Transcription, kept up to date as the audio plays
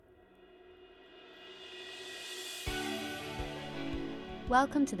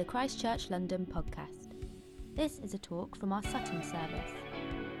Welcome to the Christchurch London podcast. This is a talk from our Sutton Service.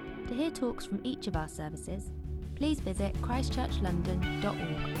 To hear talks from each of our services, please visit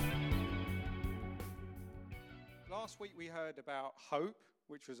christchurchlondon.org. Last week we heard about hope,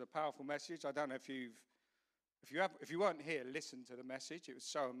 which was a powerful message. I don't know if you weren't here, listen to the message. It was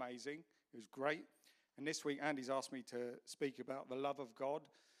so amazing. It was great. And this week Andy's asked me to speak about the love of God,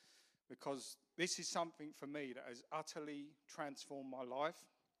 because this is something for me that has utterly transformed my life.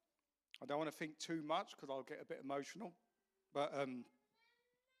 I don't want to think too much because I'll get a bit emotional. But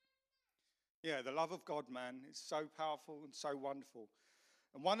the love of God, man, is so powerful and so wonderful.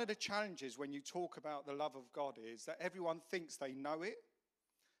 And one of the challenges when you talk about the love of God is that everyone thinks they know it,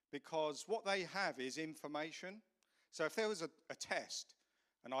 because what they have is information. So if there was a test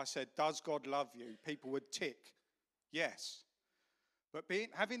and I said, does God love you? People would tick yes. But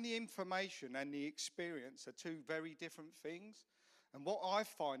having the information and the experience are two very different things. And what I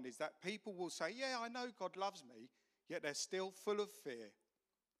find is that people will say, yeah, I know God loves me, yet they're still full of fear.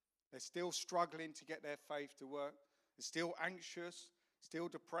 They're still struggling to get their faith to work. They're still anxious, still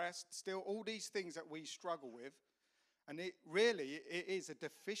depressed, still all these things that we struggle with. And it is a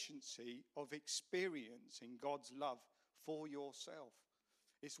deficiency of experiencing God's love for yourself.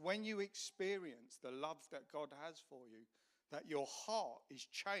 It's when you experience the love that God has for you that your heart is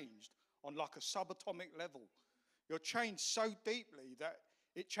changed on like a subatomic level. You're changed so deeply that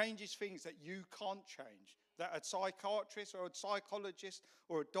it changes things that you can't change, that a psychiatrist or a psychologist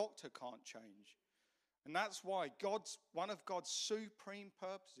or a doctor can't change. And that's why one of God's supreme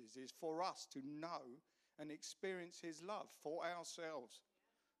purposes is for us to know and experience his love for ourselves,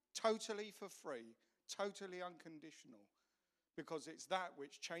 totally for free, totally unconditional, because it's that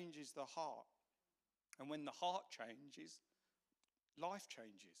which changes the heart. And when the heart changes, life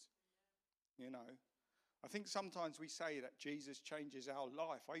changes. You know, I think sometimes we say that Jesus changes our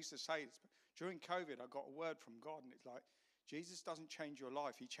life. I used to say this, but during COVID, I got a word from God, and it's like, Jesus doesn't change your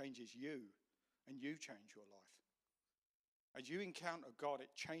life, he changes you, and you change your life. As you encounter God,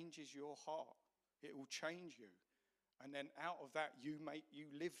 it changes your heart. It will change you. And then out of that, you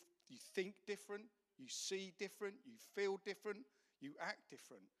think different, you see different, you feel different, you act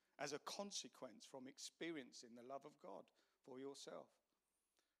different as a consequence from experiencing the love of God for yourself.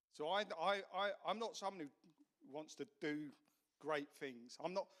 So I'm not someone who wants to do great things.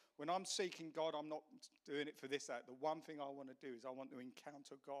 When I'm seeking God, I'm not doing it for this, that. The one thing I want to do is I want to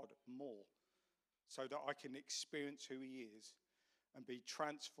encounter God more so that I can experience who he is and be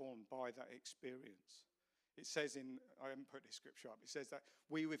transformed by that experience. It says I haven't put this scripture up, it says that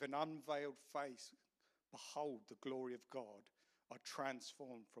we with an unveiled face behold the glory of God, are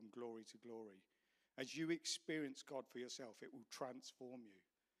transformed from glory to glory. As you experience God for yourself, it will transform you.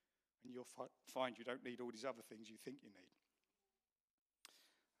 And you'll find you don't need all these other things you think you need.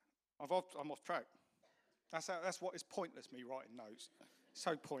 I'm off track. That's what is pointless, me writing notes.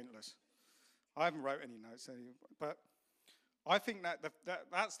 So pointless. I haven't wrote any notes, but I think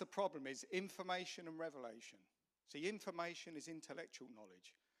that's the problem, is information and revelation. See, information is intellectual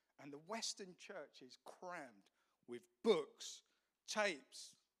knowledge. And the Western church is crammed with books,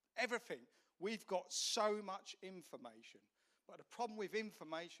 tapes, everything. We've got so much information. But the problem with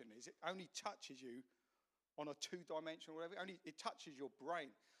information is it only touches you on a two-dimensional level. It touches your brain.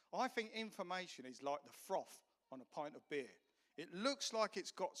 I think information is like the froth on a pint of beer. It looks like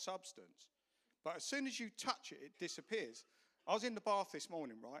it's got substance, but as soon as you touch it, it disappears. I was in the bath this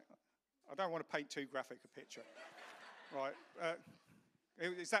morning, right? I don't want to paint too graphic a picture, right?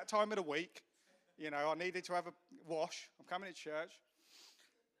 It's that time of the week. You know, I needed to have a wash. I'm coming to church.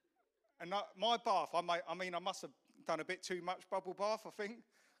 And my bath, I must have done a bit too much bubble bath, I think.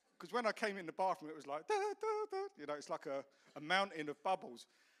 Because when I came in the bathroom, it was like, da, da, da. You know, it's like a mountain of bubbles.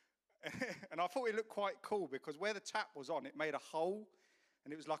 And I thought it looked quite cool because where the tap was on, it made a hole.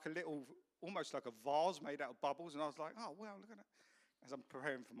 And it was like a little, almost like a vase made out of bubbles. And I was like, oh, well, look at that. As I'm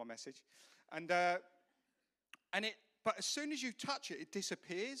preparing for my message. But as soon as you touch it, it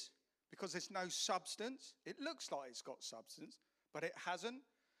disappears because there's no substance. It looks like it's got substance, but it hasn't.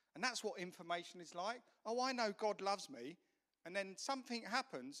 And that's what information is like. Oh, I know God loves me. And then something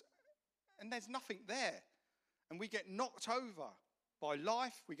happens and there's nothing there. And we get knocked over by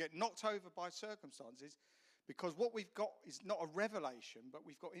life. We get knocked over by circumstances because what we've got is not a revelation, but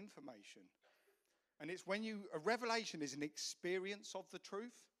we've got information. And it's a revelation is an experience of the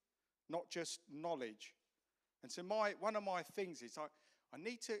truth, not just knowledge. And so one of my things is I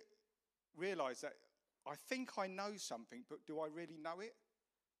need to realize that I think I know something, but do I really know it?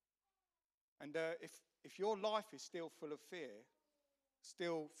 And if your life is still full of fear,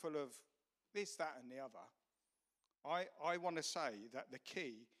 still full of this, that, and the other, I want to say that the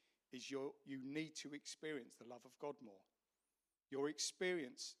key is you need to experience the love of God more. Your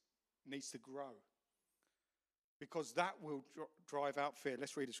experience needs to grow, because that will drive out fear.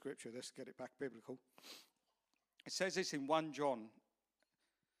 Let's read the scripture. Let's get it back biblical. It says this in 1 John.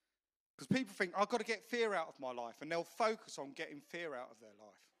 Because people think, I've got to get fear out of my life, and they'll focus on getting fear out of their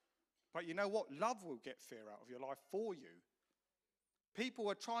life. But you know what? Love will get fear out of your life for you. People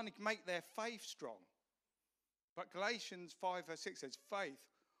are trying to make their faith strong. But Galatians 5 verse 6 says, faith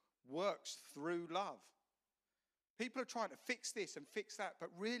works through love. People are trying to fix this and fix that, but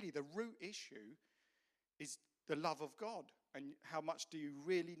really the root issue is the love of God, and how much do you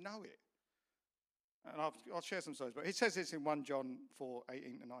really know it? And I'll share some stories, but it says this in 1 John 4,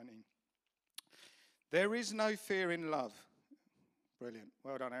 18 to 19. There is no fear in love. Brilliant.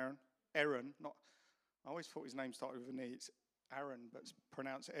 Well done, Aaron. Aaron, not. I always thought his name started with an E. It's Aaron, but it's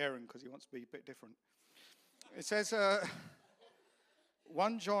pronounced Aaron because he wants to be a bit different. It says,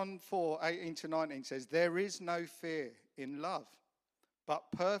 1 John 4, 18 to 19 says, there is no fear in love, but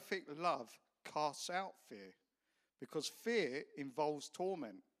perfect love casts out fear, because fear involves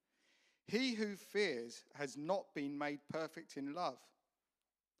torment. He who fears has not been made perfect in love.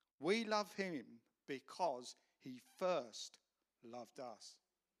 We love him because he first loved us.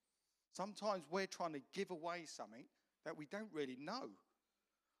 Sometimes we're trying to give away something that we don't really know.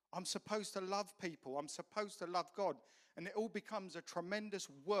 I'm supposed to love people. I'm supposed to love God. And it all becomes a tremendous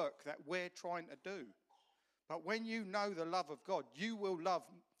work that we're trying to do. But when you know the love of God, you will love.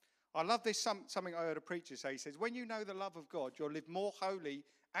 I love this, something I heard a preacher say. He says, when you know the love of God, you'll live more holy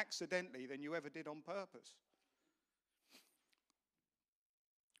accidentally than you ever did on purpose.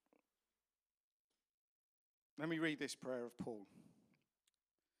 Let me read this prayer of Paul.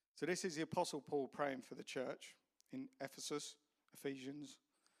 So this is the Apostle Paul praying for the church in Ephesus, Ephesians,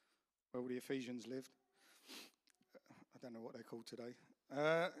 where all the Ephesians lived. I don't know what they're called today.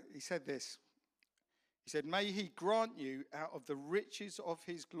 He said this. He said, may he grant you out of the riches of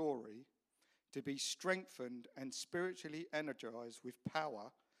his glory to be strengthened and spiritually energized with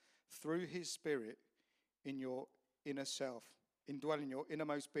power through his Spirit in your inner self, indwelling your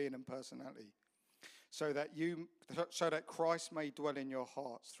innermost being and personality, so that Christ may dwell in your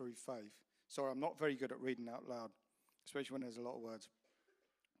hearts through faith. Sorry, I'm not very good at reading out loud, especially when there's a lot of words.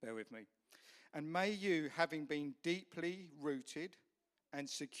 Bear with me. And may you, having been deeply rooted and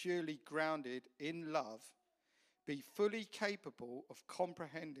securely grounded in love, be fully capable of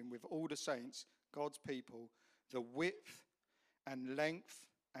comprehending with all the saints, God's people, the width and length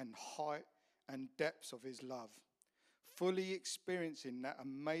and height and depths of his love, fully experiencing that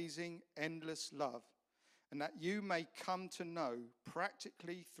amazing, endless love, and that you may come to know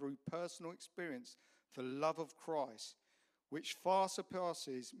practically through personal experience the love of Christ, which far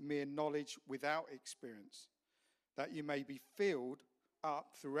surpasses mere knowledge without experience, that you may be filled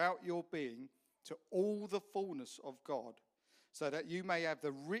up throughout your being to all the fullness of God, so that you may have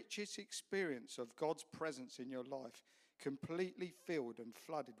the richest experience of God's presence in your life, completely filled and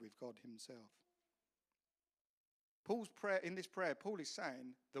flooded with God himself. Paul's prayer, in this prayer, Paul is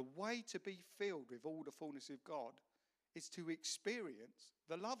saying the way to be filled with all the fullness of God is to experience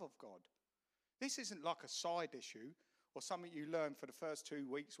the love of God. This isn't like a side issue or something you learn for the first 2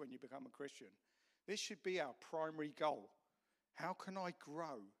 weeks when you become a Christian. This should be our primary goal. How can I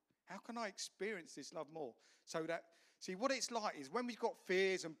grow? How can I experience this love more? So that, see, what it's like is when we've got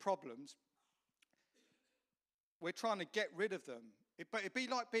fears and problems, we're trying to get rid of them. But it'd be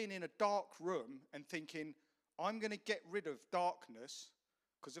like being in a dark room and thinking, I'm going to get rid of darkness,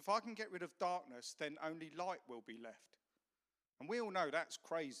 because if I can get rid of darkness, then only light will be left. And we all know that's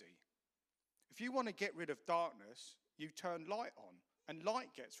crazy. If you want to get rid of darkness, you turn light on, and light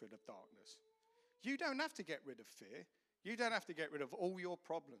gets rid of darkness. You don't have to get rid of fear. You don't have to get rid of all your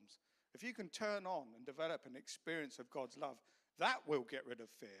problems. If you can turn on and develop an experience of God's love, that will get rid of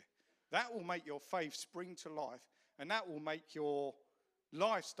fear. That will make your faith spring to life, and that will make your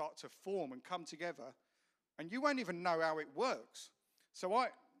life start to form and come together, and you won't even know how it works. So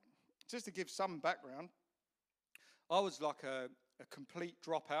just to give some background, I was like a complete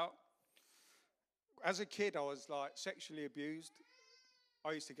dropout. As a kid, I was like sexually abused.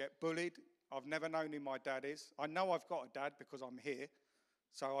 I used to get bullied. I've never known who my dad is. I know I've got a dad because I'm here.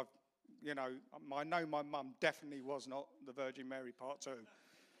 So I know my mum definitely was not the Virgin Mary part 2.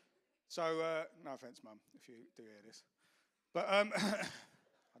 So, no offence, Mum, if you do hear this. But I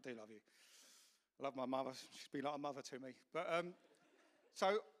do love you. I love my mother. She'd be like a mother to me. But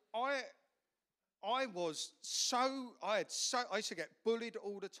so I used to get bullied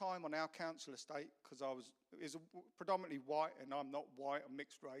all the time on our council estate because it was predominantly white, and I'm not white, I'm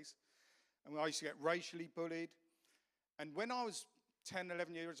mixed race. And I used to get racially bullied. And when I was 10,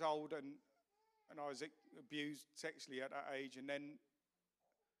 11 years old and I was abused sexually at that age, and then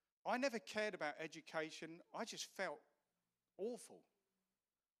I never cared about education. I just felt awful.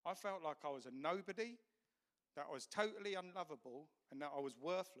 I felt like I was a nobody, that I was totally unlovable, and that I was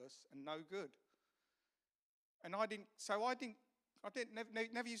worthless and no good. And I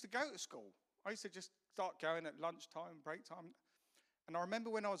never used to go to school. I used to just start going at lunchtime, break time. And I remember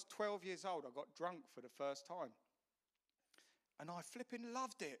when I was 12 years old, I got drunk for the first time. And I flipping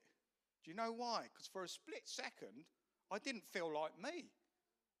loved it. Do you know why? Because for a split second, I didn't feel like me.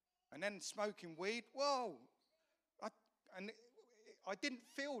 And then smoking weed, whoa. I didn't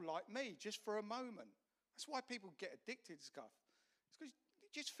feel like me just for a moment. That's why people get addicted to stuff. It's because you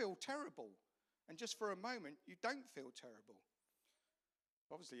just feel terrible. And just for a moment, you don't feel terrible.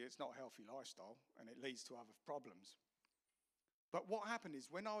 Obviously, it's not a healthy lifestyle, and it leads to other problems. But what happened is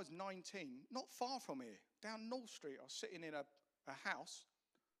when I was 19, not far from here, down North Street, I was sitting in a house,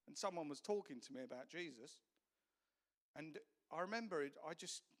 and someone was talking to me about Jesus. And I remember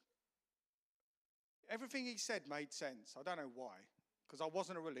everything he said made sense. I don't know why, because I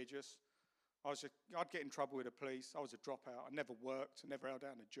wasn't a religious. I'd get in trouble with the police. I was a dropout. I never worked. I never held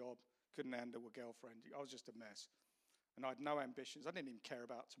down a job. Couldn't handle a girlfriend. I was just a mess. And I had no ambitions. I didn't even care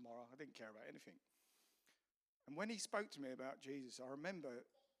about tomorrow. I didn't care about anything. And when he spoke to me about Jesus, I remember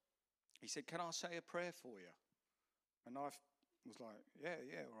he said, "Can I say a prayer for you?" And I was like, yeah,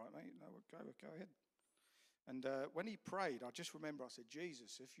 all right, mate. No, go ahead. And when he prayed, I just remember I said,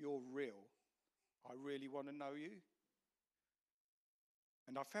 "Jesus, if you're real, I really want to know you."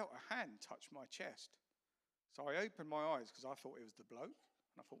 And I felt a hand touch my chest. So I opened my eyes because I thought it was the bloke.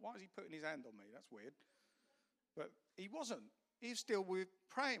 And I thought, why is he putting his hand on me? That's weird. But he wasn't. He was still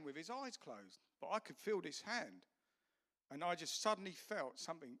praying with his eyes closed. But I could feel this hand. And I just suddenly felt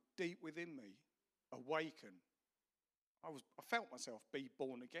something deep within me awaken. I felt myself be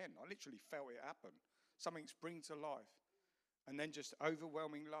born again. I literally felt it happen. Something spring to life. And then just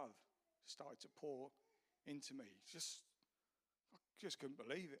overwhelming love started to pour into me. I just couldn't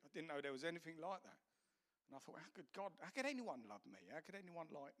believe it. I didn't know there was anything like that. And I thought, how could anyone love me? How could anyone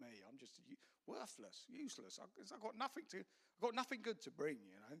like me? I'm just worthless, useless. I've got nothing good to bring,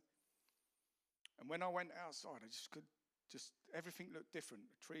 you know. And when I went outside, everything looked different.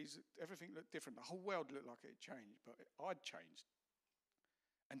 The trees, everything looked different. The whole world looked like it had changed, but I'd changed.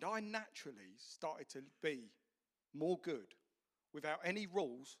 And I naturally started to be more good without any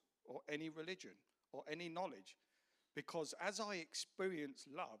rules or any religion or any knowledge. Because as I experienced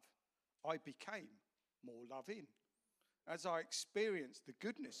love, I became more loving. As I experienced the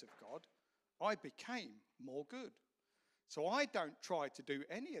goodness of God, I became more good. So I don't try to do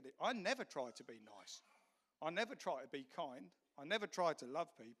any of it. I never try to be nice. I never try to be kind. I never try to love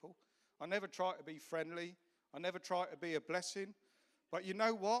people. I never try to be friendly. I never try to be a blessing. But you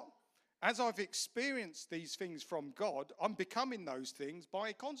know what? As I've experienced these things from God, I'm becoming those things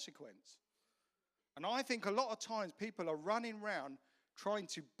by consequence. And I think a lot of times people are running around trying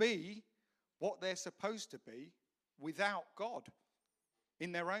to be what they're supposed to be without God,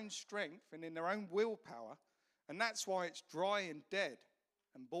 in their own strength and in their own willpower. And that's why it's dry and dead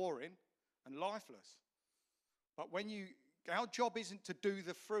and boring and lifeless. But our job isn't to do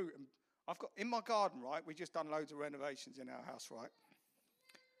the fruit. And I've got, in my garden, right, we just done loads of renovations in our house, right?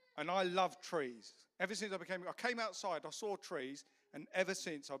 And I love trees. Ever since I came outside, I saw trees, and ever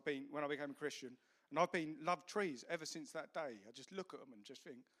since when I became a Christian, and I've loved trees ever since that day. I just look at them and just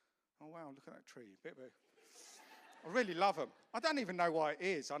think, oh wow, look at that tree. I really love them. I don't even know why it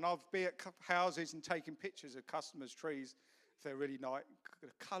is. And I'll be at houses and taking pictures of customers' trees if they're really nice. The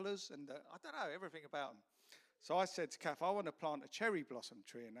colours and I don't know, everything about them. So I said to Kath, I want to plant a cherry blossom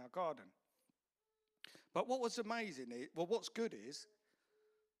tree in our garden. But what was amazing what's good is,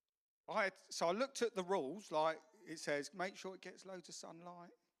 I looked at the rules, like it says, make sure it gets loads of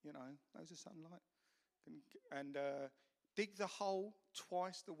sunlight, loads of sunlight. And dig the hole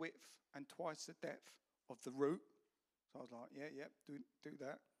twice the width and twice the depth of the root. So I was like, yeah, do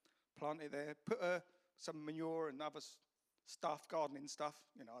that. Plant it there. Put some manure and other stuff, gardening stuff.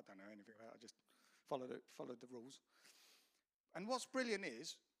 I don't know anything about it. I just followed the rules. And what's brilliant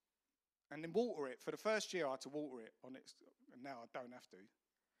is, and then water it. For the first year I had to water it on it, and now I don't have to.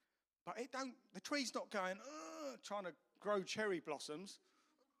 But the tree's not going, trying to grow cherry blossoms,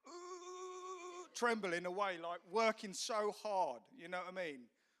 trembling away, like working so hard, you know what I mean?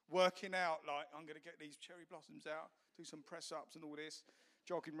 Working out, like, I'm going to get these cherry blossoms out, do some press-ups and all this,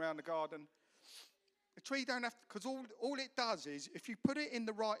 jogging around the garden. The tree don't have to, because all it does is, if you put it in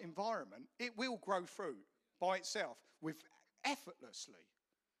the right environment, it will grow fruit by itself, effortlessly.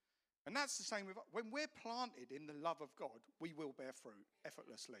 And that's the same with, when we're planted in the love of God, we will bear fruit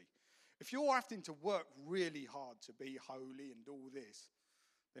effortlessly. If you're having to work really hard to be holy and all this,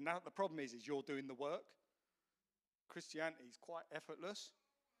 then now the problem is you're doing the work. Christianity is quite effortless.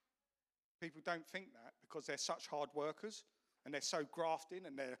 People don't think that because they're such hard workers and they're so grafting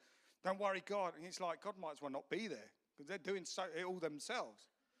and they're, don't worry, God. And it's like, God might as well not be there because they're doing it all themselves.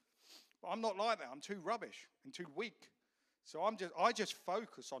 But I'm not like that. I'm too rubbish and too weak. So I just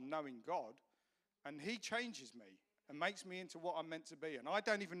focus on knowing God, and he changes me and makes me into what I'm meant to be. And I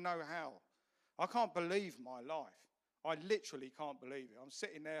don't even know how. I can't believe my life. I literally can't believe it. I'm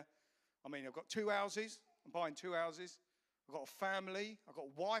sitting there. I mean, I've got 2 houses. I'm buying 2 houses. I've got a family. I've got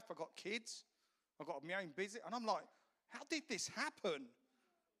a wife. I've got kids. I've got my own business. And I'm like, how did this happen?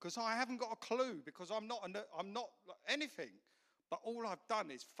 Because I haven't got a clue, because I'm not anything. But all I've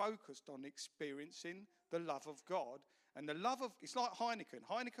done is focused on experiencing the love of God. And the love of, it's like Heineken.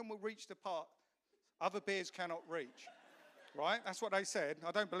 Heineken will reach the part other beers cannot reach. Right? That's what they said.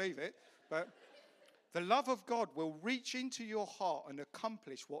 I don't believe it. But the love of God will reach into your heart and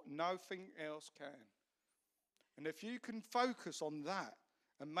accomplish what nothing else can. And if you can focus on that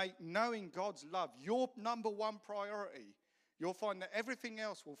and make knowing God's love your number one priority, you'll find that everything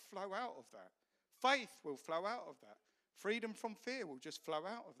else will flow out of that. Faith will flow out of that. Freedom from fear will just flow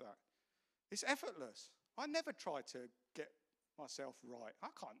out of that. It's effortless. I never try to get myself right. I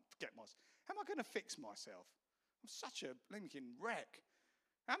can't get myself. How am I going to fix myself? I'm such a blinking wreck.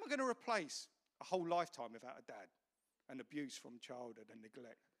 How am I going to replace a whole lifetime without a dad and abuse from childhood and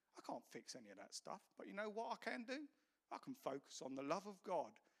neglect? I can't fix any of that stuff. But you know what I can do? I can focus on the love of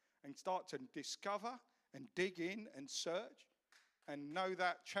God and start to discover and dig in and search and know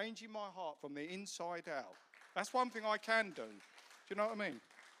that changing my heart from the inside out. That's one thing I can do. Do you know what I mean?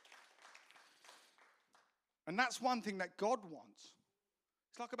 And that's one thing that God wants.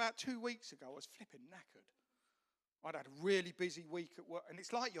 It's like about 2 weeks ago, I was flipping knackered. I'd had a really busy week at work, and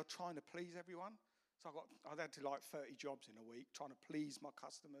it's like you're trying to please everyone. So I'd had to like 30 jobs in a week, trying to please my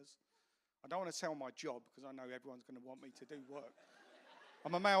customers. I don't want to sell my job because I know everyone's going to want me to do work.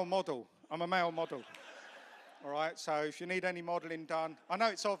 I'm a male model. All right, so if you need any modelling done, I know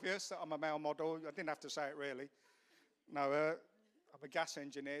it's obvious that I'm a male model. I didn't have to say it really. No, I'm a gas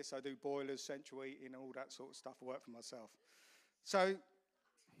engineer, so I do boilers, central heating, all that sort of stuff. I work for myself. So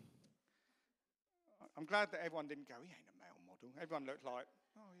I'm glad that everyone didn't go, he ain't a male model. Everyone looked like,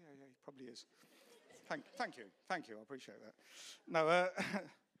 oh, yeah, he probably is. Thank you, I appreciate that. No,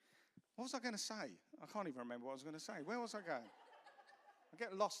 what was I going to say? I can't even remember what I was going to say. Where was I going? I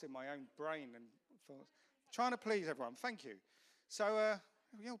get lost in my own brain and trying to please everyone. Thank you. So,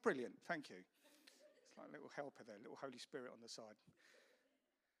 you're brilliant. Thank you. It's like a little helper there, a little Holy Spirit on the side.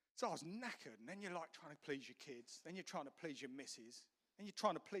 So I was knackered, and then you're like trying to please your kids. Then you're trying to please your missus. Then you're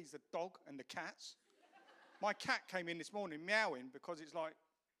trying to please the dog and the cats. My cat came in this morning meowing because it's like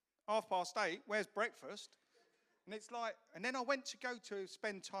 8:30. Where's breakfast? And it's like, and then I went to go to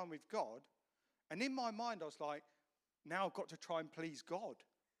spend time with God. And in my mind, I was like, now I've got to try and please God.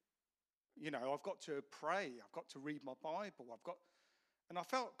 You know, I've got to pray. I've got to read my Bible. And I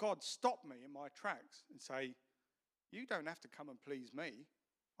felt God stop me in my tracks and say, you don't have to come and please me.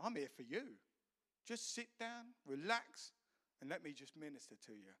 I'm here for you. Just sit down, relax, and let me just minister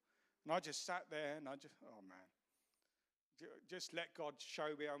to you. And I just sat there and oh man. Just let God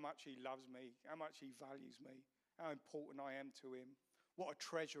show me how much he loves me, how much he values me, how important I am to him, what a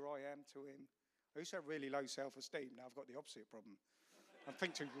treasure I am to him. I used to have really low self-esteem. Now I've got the opposite problem. I'm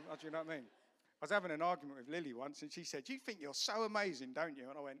thinking, do you know what I mean? I was having an argument with Lily once, and she said, you think you're so amazing, don't you?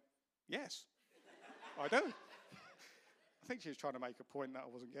 And I went, yes, I do. I think she was trying to make a point that I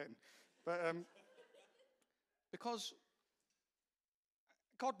wasn't getting. But because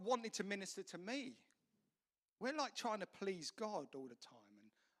God wanted to minister to me. We're like trying to please God all the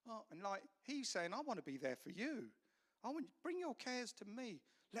time. And like he's saying, I want to be there for you. Bring your cares to me.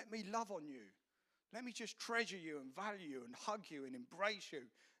 Let me love on you. Let me just treasure you and value you and hug you and embrace you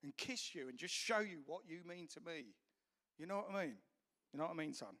and kiss you and just show you what you mean to me. You know what I mean? You know what I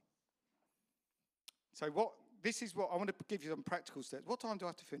mean, son? So this is what I want to give you some practical steps. What time do I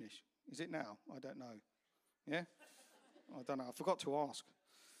have to finish? Is it now? I don't know. Yeah? I don't know. I forgot to ask.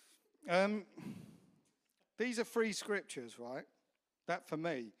 These are 3 scriptures, right? That for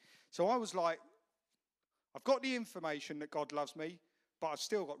me. So I was like, I've got the information that God loves me, but I've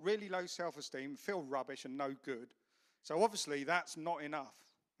still got really low self-esteem, feel rubbish and no good. So obviously that's not enough.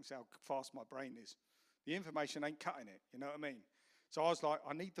 That's how fast my brain is. The information ain't cutting it, you know what I mean? So I was like,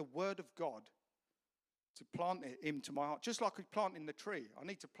 I need the word of God to plant it into my heart. Just like we plant in the tree. I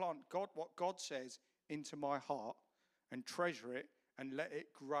need to plant what God says into my heart and treasure it and let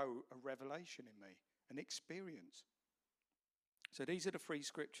it grow a revelation in me, an experience. So these are the 3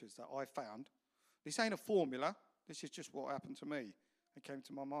 scriptures that I found. This ain't a formula. This is just what happened to me. It came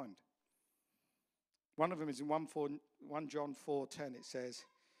to my mind. One of them is in 1 John 4:10. It says,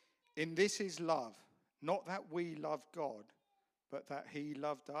 "In this is love, not that we loved God, but that he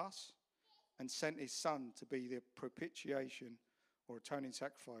loved us and sent his son to be the propitiation or atoning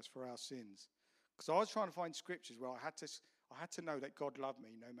sacrifice for our sins." Because I was trying to find scriptures where I had to know that God loved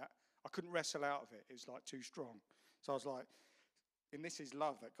me. No matter, I couldn't wrestle out of it. It was like too strong. So I was like, in this is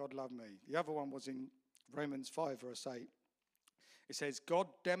love, that God loved me. The other one was in Romans 5 verse 8. It says,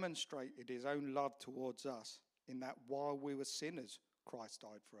 "God demonstrated his own love towards us in that while we were sinners, Christ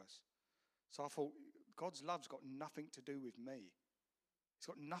died for us." So I thought, God's love's got nothing to do with me. It's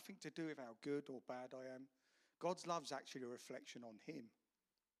got nothing to do with how good or bad I am. God's love's actually a reflection on him.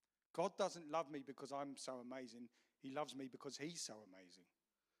 God doesn't love me because I'm so amazing. He loves me because he's so amazing.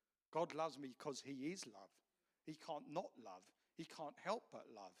 God loves me because he is love. He can't not love. He can't help but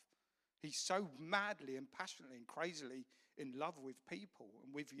love. He's so madly and passionately and crazily in love with people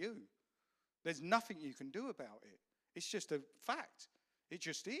and with you. There's nothing you can do about it. It's just a fact. It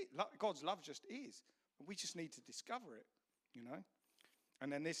just is. God's love just is. And we just need to discover it, you know.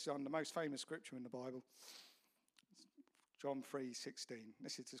 And then this on the most famous scripture in the Bible, John 3:16.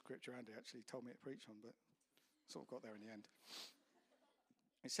 This is the scripture Andy actually told me to preach on, but sort of got there in the end.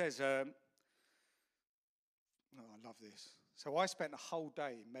 It says, I love this. So I spent a whole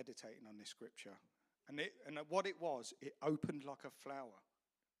day meditating on this scripture. And what it was, it opened like a flower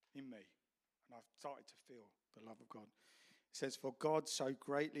in me. And I started to feel the love of God. It says, "For God so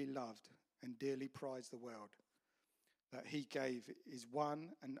greatly loved and dearly prized the world, that he gave his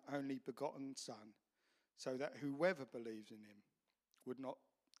one and only begotten Son, so that whoever believes in him would not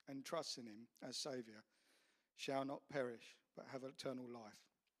and trusts in him as Saviour shall not perish, but have eternal life."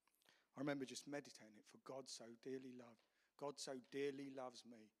 I remember just meditating it. For God so dearly loved. God so dearly loves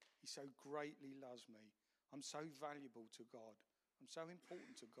me. He so greatly loves me. I'm so valuable to God. I'm so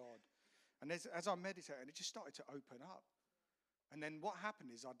important to God. And as I meditated, it just started to open up. And then what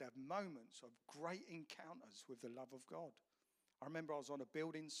happened is I'd have moments of great encounters with the love of God. I remember I was on a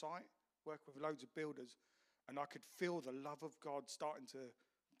building site, working with loads of builders, and I could feel the love of God starting to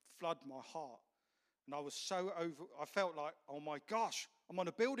flood my heart. And I felt like, oh my gosh, I'm on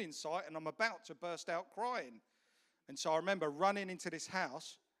a building site and I'm about to burst out crying. And so I remember running into this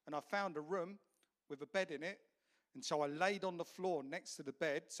house and I found a room with a bed in it. And so I laid on the floor next to the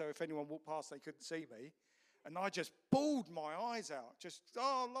bed, so if anyone walked past, they couldn't see me. And I just bawled my eyes out. Just,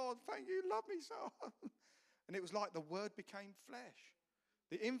 oh, Lord, thank you, love me so. And it was like the word became flesh.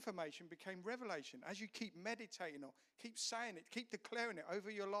 The information became revelation. As you keep meditating or keep saying it, keep declaring it over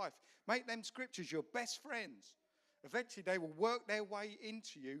your life, make them scriptures your best friends. Eventually they will work their way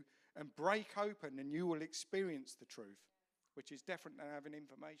into you and break open, and you will experience the truth, which is different than having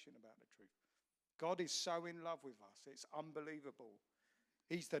information about the truth. God is so in love with us. It's unbelievable.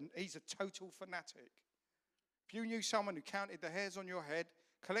 He's a total fanatic. If you knew someone who counted the hairs on your head,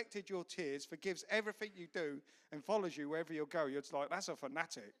 collected your tears, forgives everything you do, and follows you wherever you go, you're just like, that's a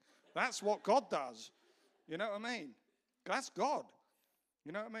fanatic. That's what God does. You know what I mean? That's God.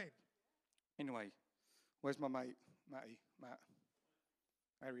 You know what I mean? Anyway, where's my mate, Matt?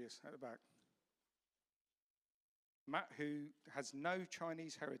 There he is, at the back. Matt, who has no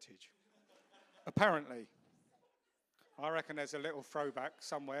Chinese heritage. Apparently. I reckon there's a little throwback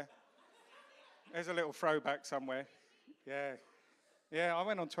somewhere. There's a little throwback somewhere. Yeah. Yeah, I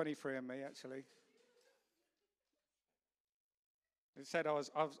went on 23andMe, actually. It said I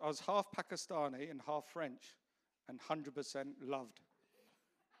was half Pakistani and half French and 100% loved.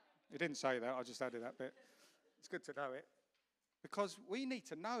 It didn't say that, I just added that bit. It's good to know it. Because we need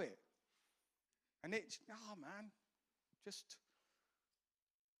to know it. And it's, I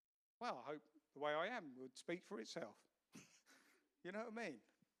hope the way I am would speak for itself. You know what I mean?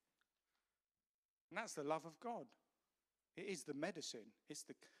 And that's the love of God. It is the medicine.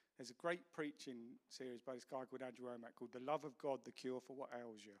 There's a great preaching series by this guy called Andrew Womack called The Love of God, the Cure for What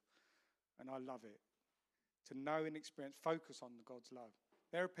Ails You. And I love it. To know and experience, focus on God's love.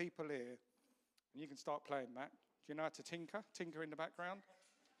 There are people here, and you can start playing, Matt. Do you know how to tinker? Tinker in the background?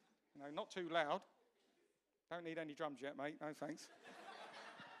 Not too loud. Don't need any drums yet, mate. No, thanks.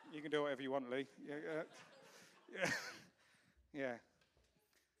 You can do whatever you want, Lee. Yeah.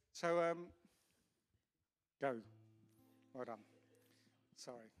 So, go. Well done.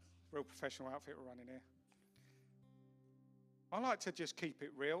 Sorry. Real professional outfit we're running here. I like to just keep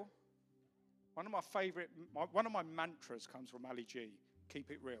it real. One of my mantras comes from Ali G.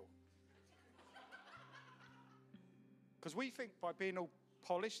 Keep it real. Because we think by being all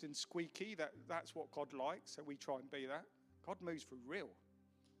polished and squeaky that's what God likes, so we try and be that. God moves through real,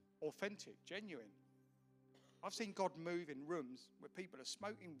 authentic, genuine. I've seen God move in rooms where people are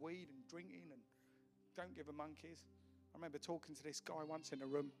smoking weed and drinking and don't give a monkeys. I remember talking to this guy once in a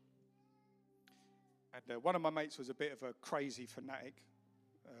room, and one of my mates was a bit of a crazy fanatic,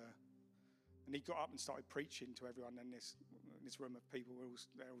 and he got up and started preaching to everyone in this room of people.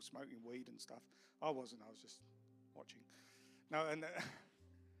 They're all smoking weed and stuff. I wasn't. I was just watching. No, and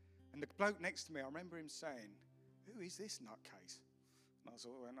the bloke next to me, I remember him saying, "Who is this nutcase?" And I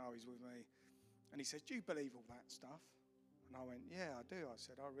sort of went, "Oh, he's with me." And he said, "Do you believe all that stuff?" And I went, "Yeah, I do." I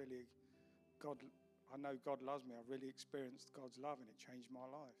said, I know God loves me. I've really experienced God's love, and it changed my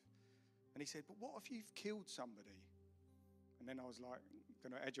life. And he said, "But what if you've killed somebody?" And then I was like,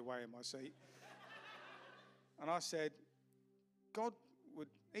 going to edge away in my seat. And I said, God would,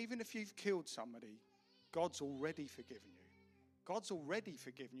 even if you've killed somebody, God's already forgiven you. God's already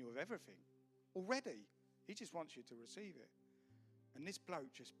forgiven you of everything. Already. He just wants you to receive it. And this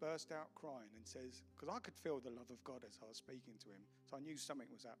bloke just burst out crying and says, because I could feel the love of God as I was speaking to him, so I knew something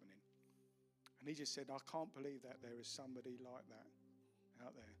was happening. And he just said, "I can't believe that there is somebody like that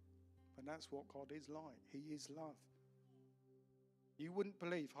out there." But that's what God is like. He is love. You wouldn't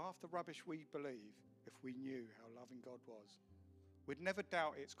believe half the rubbish we believe if we knew how loving God was. We'd never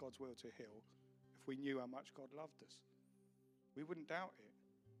doubt it's God's will to heal if we knew how much God loved us. We wouldn't doubt it.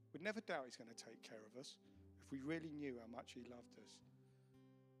 We'd never doubt he's going to take care of us if we really knew how much he loved us.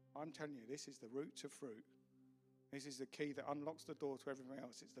 I'm telling you, this is the root to fruit. This is the key that unlocks the door to everything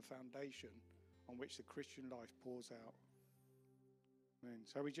else. It's the foundation on which the Christian life pours out. Amen.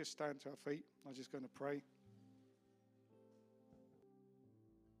 So we just stand to our feet. I'm just going to pray.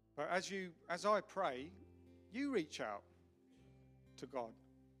 But as I pray, you reach out to God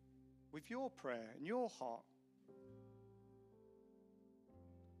with your prayer and your heart.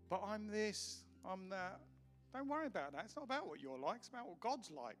 But I'm this, I'm that. Don't worry about that. It's not about what you're like. It's about what God's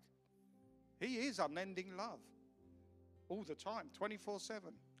like. He is unending love. All the time,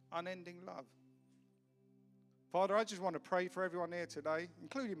 24/7. Unending love. Father, I just want to pray for everyone here today,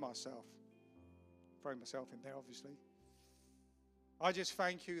 including myself. Throw myself in there, obviously. I just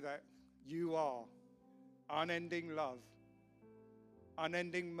thank you that you are unending love,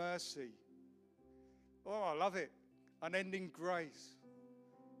 unending mercy. Oh, I love it. Unending grace.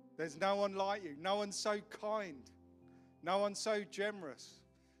 There's no one like you. No one so kind. No one so generous.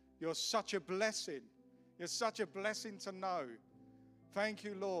 You're such a blessing. You're such a blessing to know. Thank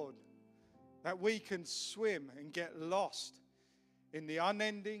you, Lord, that we can swim and get lost in the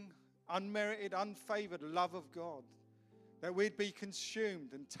unending, unmerited, unfavored love of God. That we'd be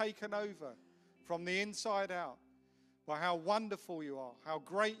consumed and taken over from the inside out by how wonderful you are, how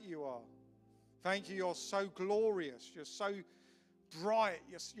great you are. Thank you, you're so glorious. You're so bright.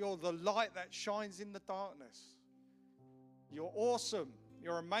 You're the light that shines in the darkness. You're awesome.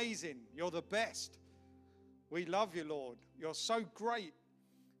 You're amazing. You're the best. We love you, Lord. You're so great.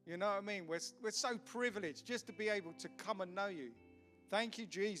 You know what I mean? We're so privileged just to be able to come and know you. Thank you,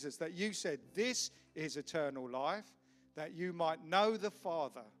 Jesus, that you said this is eternal life, that you might know the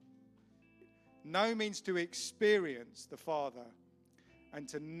Father. Know means to experience the Father and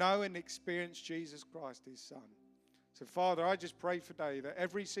to know and experience Jesus Christ, his Son. So, Father, I just pray today that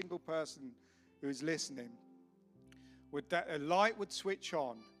every single person who is listening, that a light would switch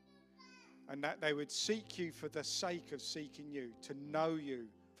on and that they would seek you for the sake of seeking you, to know you,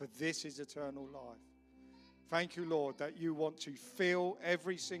 for this is eternal life. Thank you, Lord, that you want to fill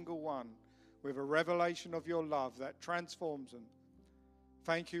every single one with a revelation of your love that transforms them.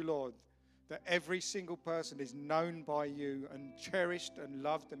 Thank you, Lord, that every single person is known by you and cherished and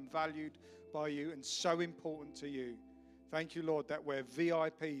loved and valued by you and so important to you. Thank you, Lord, that we're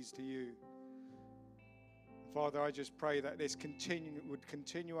VIPs to you. Father, I just pray that this would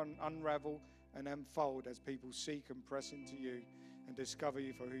continue and unravel and unfold as people seek and press into you and discover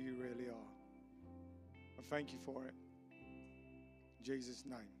you for who you really are. I thank you for it. In Jesus'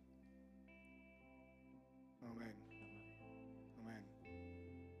 name. Amen.